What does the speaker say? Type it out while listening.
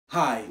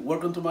Hi,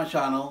 welcome to my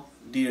channel,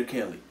 Dear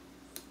Kelly.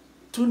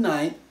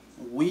 Tonight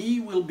we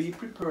will be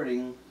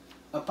preparing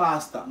a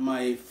pasta.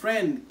 My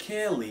friend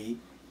Kelly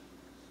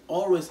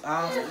always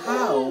asks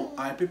how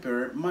I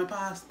prepare my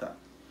pasta.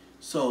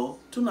 So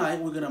tonight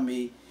we're gonna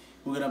be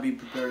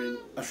preparing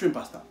a shrimp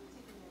pasta.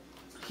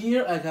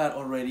 Here I got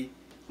already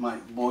my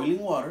boiling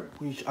water,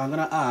 which I'm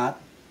gonna add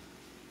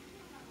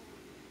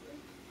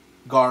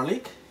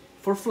garlic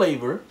for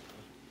flavor,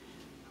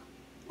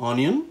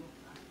 onion.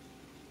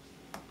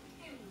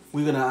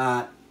 We're gonna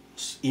add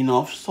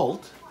enough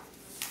salt.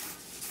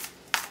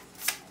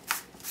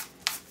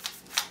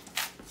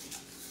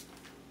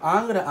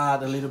 I'm gonna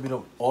add a little bit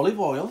of olive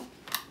oil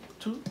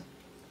too.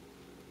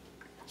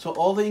 So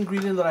all the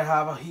ingredients that I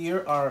have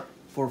here are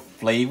for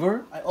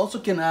flavor. I also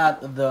can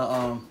add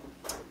the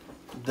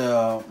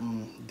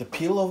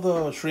peel of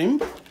the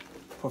shrimp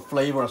for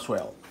flavor as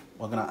well.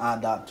 We're gonna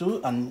add that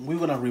too, and we're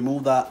gonna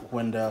remove that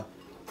when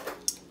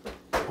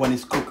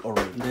it's cooked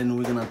already. Then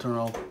we're gonna turn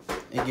off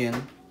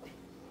again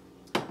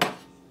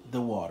the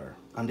water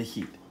and the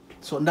heat.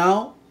 So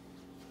now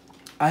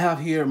I have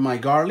here my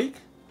garlic,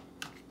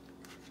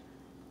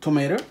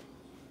 tomato,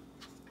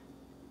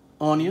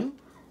 onion.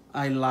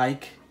 I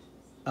like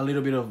a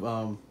little bit of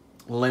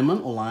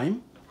lemon or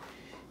lime,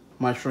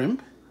 my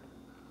shrimp,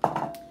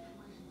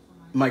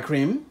 my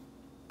cream.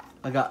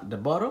 I got the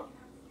butter,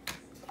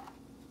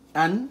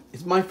 and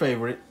it's my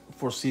favorite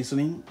for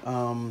seasoning,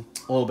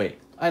 Old Bay.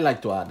 I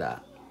like to add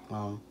that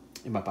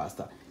in my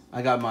pasta.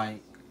 I got my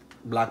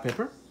black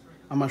pepper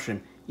and my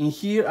shrimp. In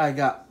here I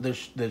got the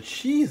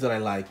cheese that I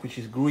like, which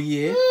is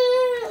Gruyere,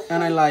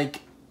 and I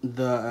like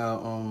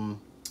the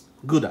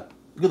Gouda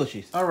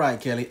cheese. All right,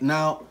 Kelly.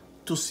 Now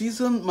to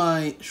season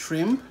my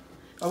shrimp,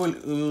 I will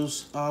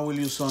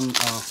use some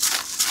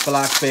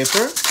black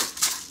pepper,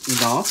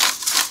 enough,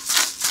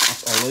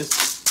 as always.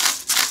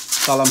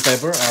 Salt and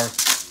pepper are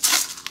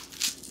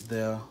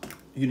the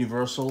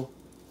universal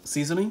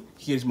seasoning.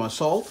 Here's my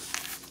salt.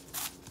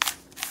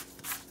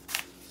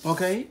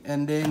 Okay,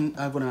 and then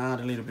I'm gonna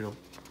add a little bit of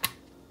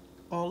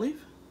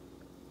olive,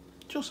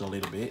 just a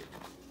little bit,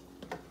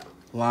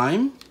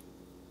 lime,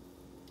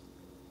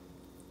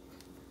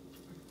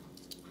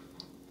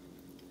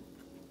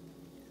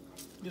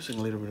 just a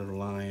little bit of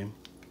lime.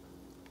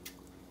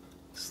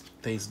 This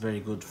tastes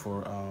very good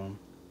for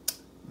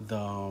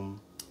the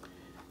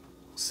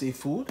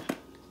seafood.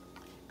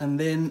 And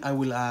then I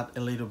will add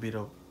a little bit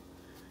of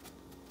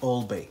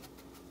Old Bay.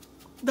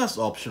 That's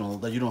optional,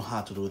 that you don't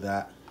have to do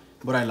that,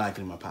 but I like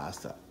it in my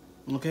pasta.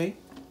 Okay,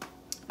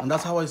 and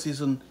that's how I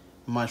season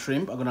my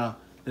shrimp. I'm gonna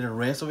let it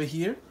rest over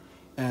here,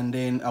 and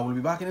then I will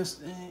be back in a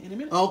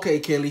minute. Okay,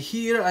 Kelly,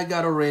 here I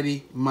got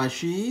already my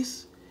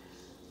cheese.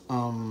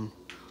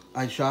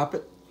 I chop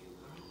it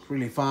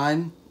really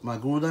fine, my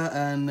Gouda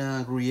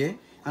and Gruyere.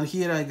 And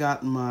here I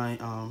got my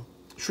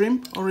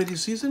shrimp already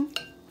seasoned.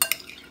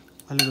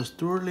 A little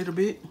stir, a little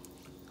bit.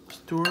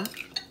 Stir,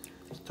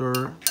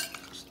 stir,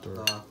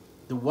 stir.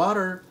 The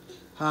water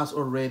has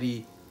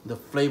already the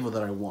flavor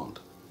that I want.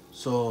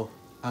 So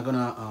I'm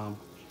gonna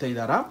take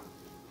that up.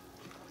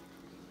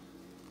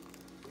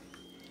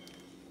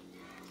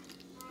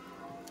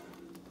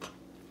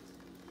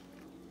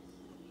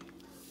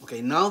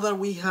 Okay, now that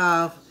we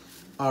have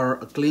our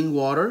clean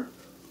water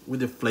with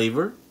the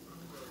flavor,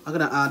 I'm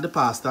gonna add the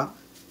pasta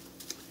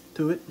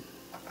to it.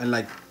 I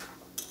like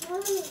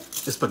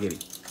spaghetti,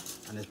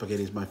 and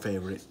spaghetti is my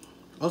favorite.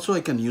 Also,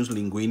 I can use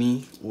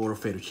linguine or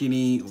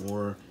fettuccine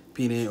or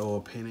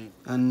penne,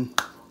 and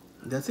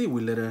that's it. We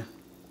let it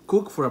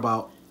cook for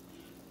about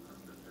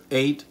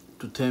 8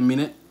 to 10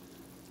 minutes,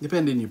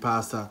 depending on your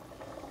pasta.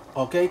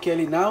 Okay,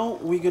 Kelly, now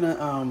we're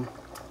gonna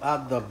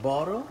add the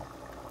butter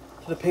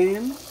to the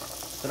pan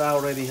that I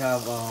already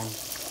have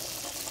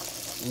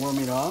warmed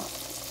it up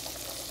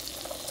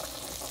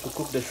to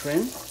cook the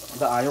shrimp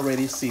that I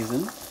already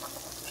seasoned.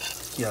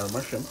 Here are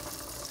my shrimp.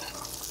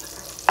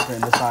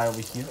 Turn the side over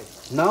here.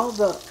 Now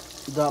that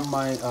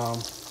my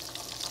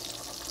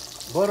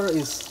butter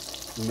is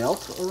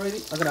melted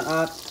already, I'm gonna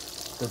add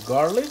the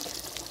garlic.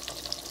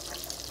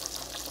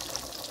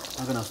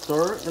 I'm gonna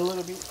stir a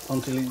little bit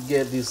until it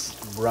get this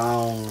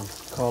brown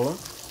color,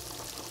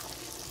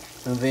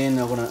 and then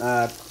I'm gonna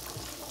add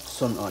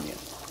some onion.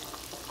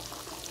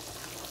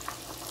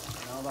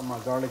 Now that my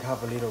garlic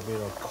have a little bit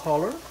of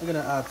color, I'm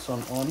gonna add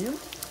some onion.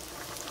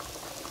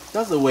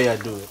 That's the way I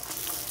do it.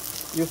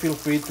 You feel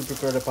free to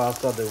prepare the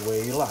pasta the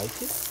way you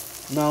like it.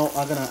 Now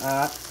I'm gonna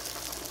add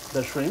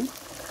the shrimp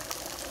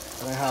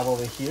that I have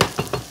over here.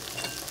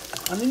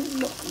 And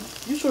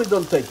it usually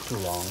don't take too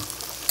long.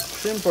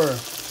 Shrimp are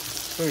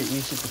very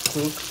easy to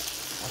cook.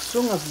 As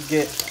soon as you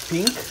get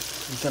pink,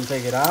 you can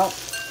take it out.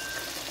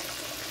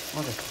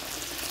 Okay.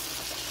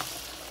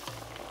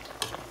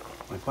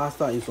 My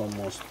pasta is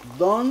almost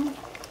done.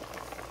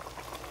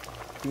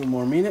 Few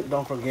more minutes.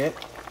 Don't forget,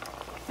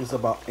 it's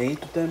about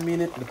 8 to 10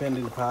 minutes,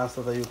 depending on the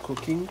pasta that you're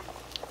cooking.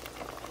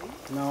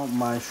 Now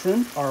my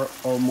shrimp are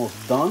almost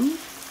done.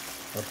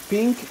 They're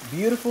pink,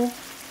 beautiful,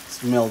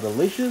 smell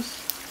delicious.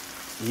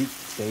 It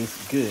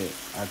tastes good.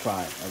 I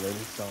tried already.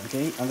 So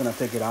okay, I'm gonna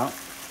take it out.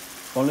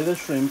 only the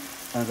shrimp.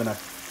 I'm gonna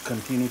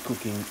continue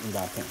cooking in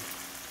that pan.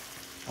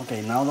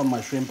 Okay, now that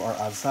my shrimp are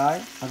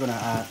outside, I'm gonna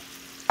add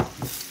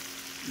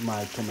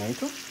my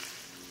tomato.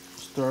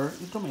 Stir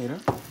the tomato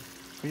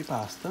for your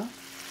pasta.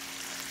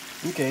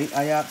 Okay,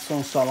 I add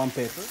some salt and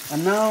pepper.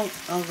 And now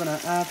I'm gonna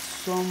add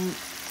some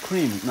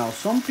cream. Now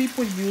some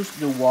people use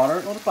the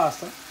water or the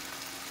pasta.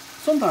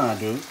 Sometimes I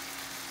do.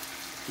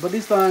 But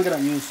this time I'm gonna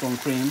use some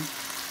cream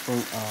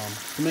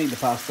to make the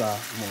pasta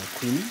more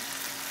creamy.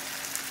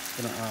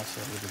 I'm gonna add a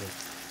little bit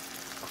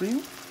of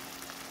cream.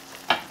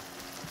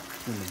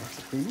 That's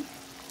the cream.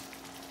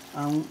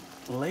 And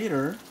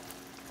later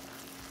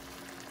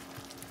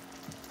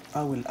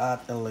I will add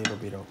a little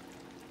bit of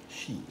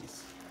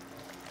cheese.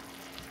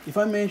 If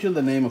I mention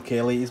the name of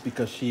Kelly, it's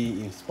because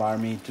she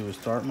inspired me to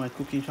start my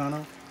cooking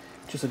channel.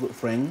 She's a good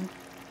friend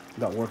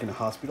that works in a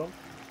hospital,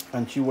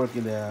 and she works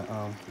in the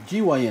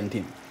GYN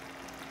team.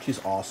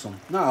 She's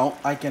awesome. Now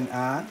I can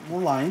add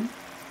more lime.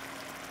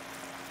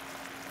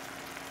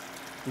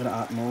 I'm gonna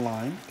add more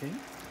lime, okay?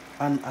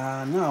 And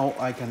now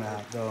I can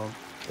add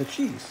the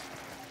cheese.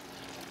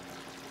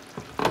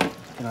 I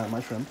can add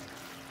my shrimp.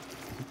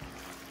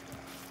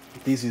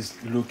 This is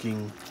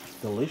looking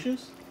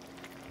delicious.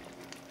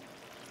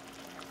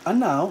 And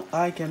now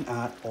I can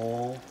add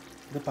all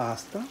the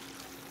pasta.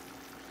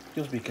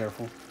 Just be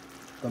careful,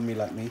 don't be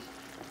like me.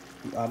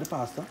 You add the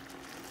pasta,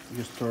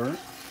 you stir.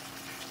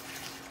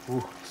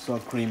 Ooh, so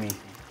creamy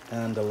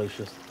and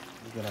delicious.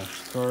 You're gonna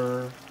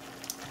stir,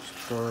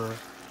 stir.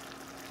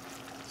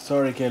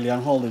 Sorry, Kelly,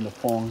 I'm holding the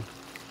phone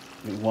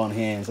with one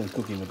hand and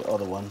cooking with the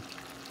other one.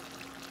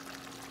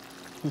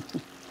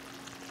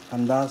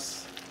 And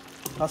that's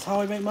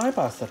how I make my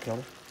pasta,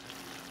 Kelly.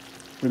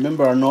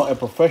 Remember, I'm not a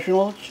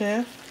professional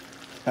chef.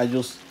 I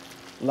just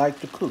like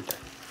to cook.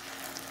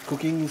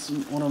 Cooking is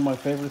one of my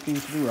favorite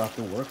things to do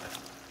after work.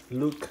 It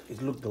looks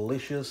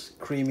delicious,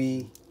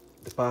 creamy.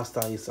 The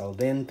pasta is al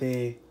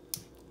dente.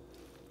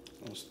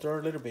 I'll stir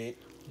a little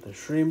bit. The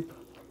shrimp,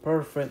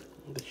 perfect.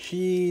 The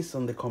cheese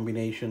and the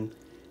combination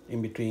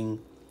in between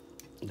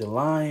the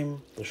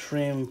lime, the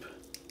shrimp,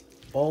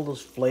 all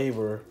those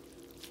flavor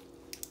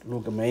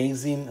look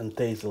amazing and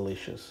taste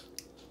delicious.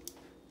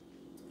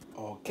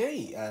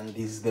 Okay, and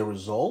this is the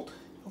result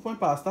of my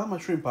pasta, my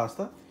shrimp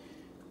pasta.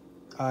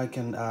 I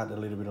can add a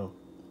little bit of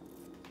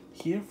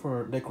here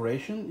for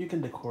decoration. You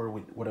can decor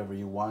with whatever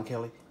you want,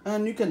 Kelly.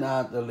 And you can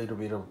add a little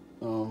bit of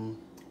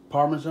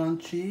Parmesan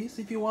cheese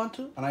if you want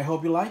to. And I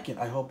hope you like it.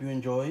 I hope you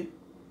enjoy it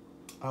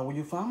with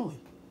your family.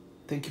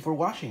 Thank you for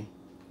watching.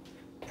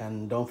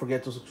 And don't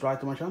forget to subscribe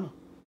to my channel.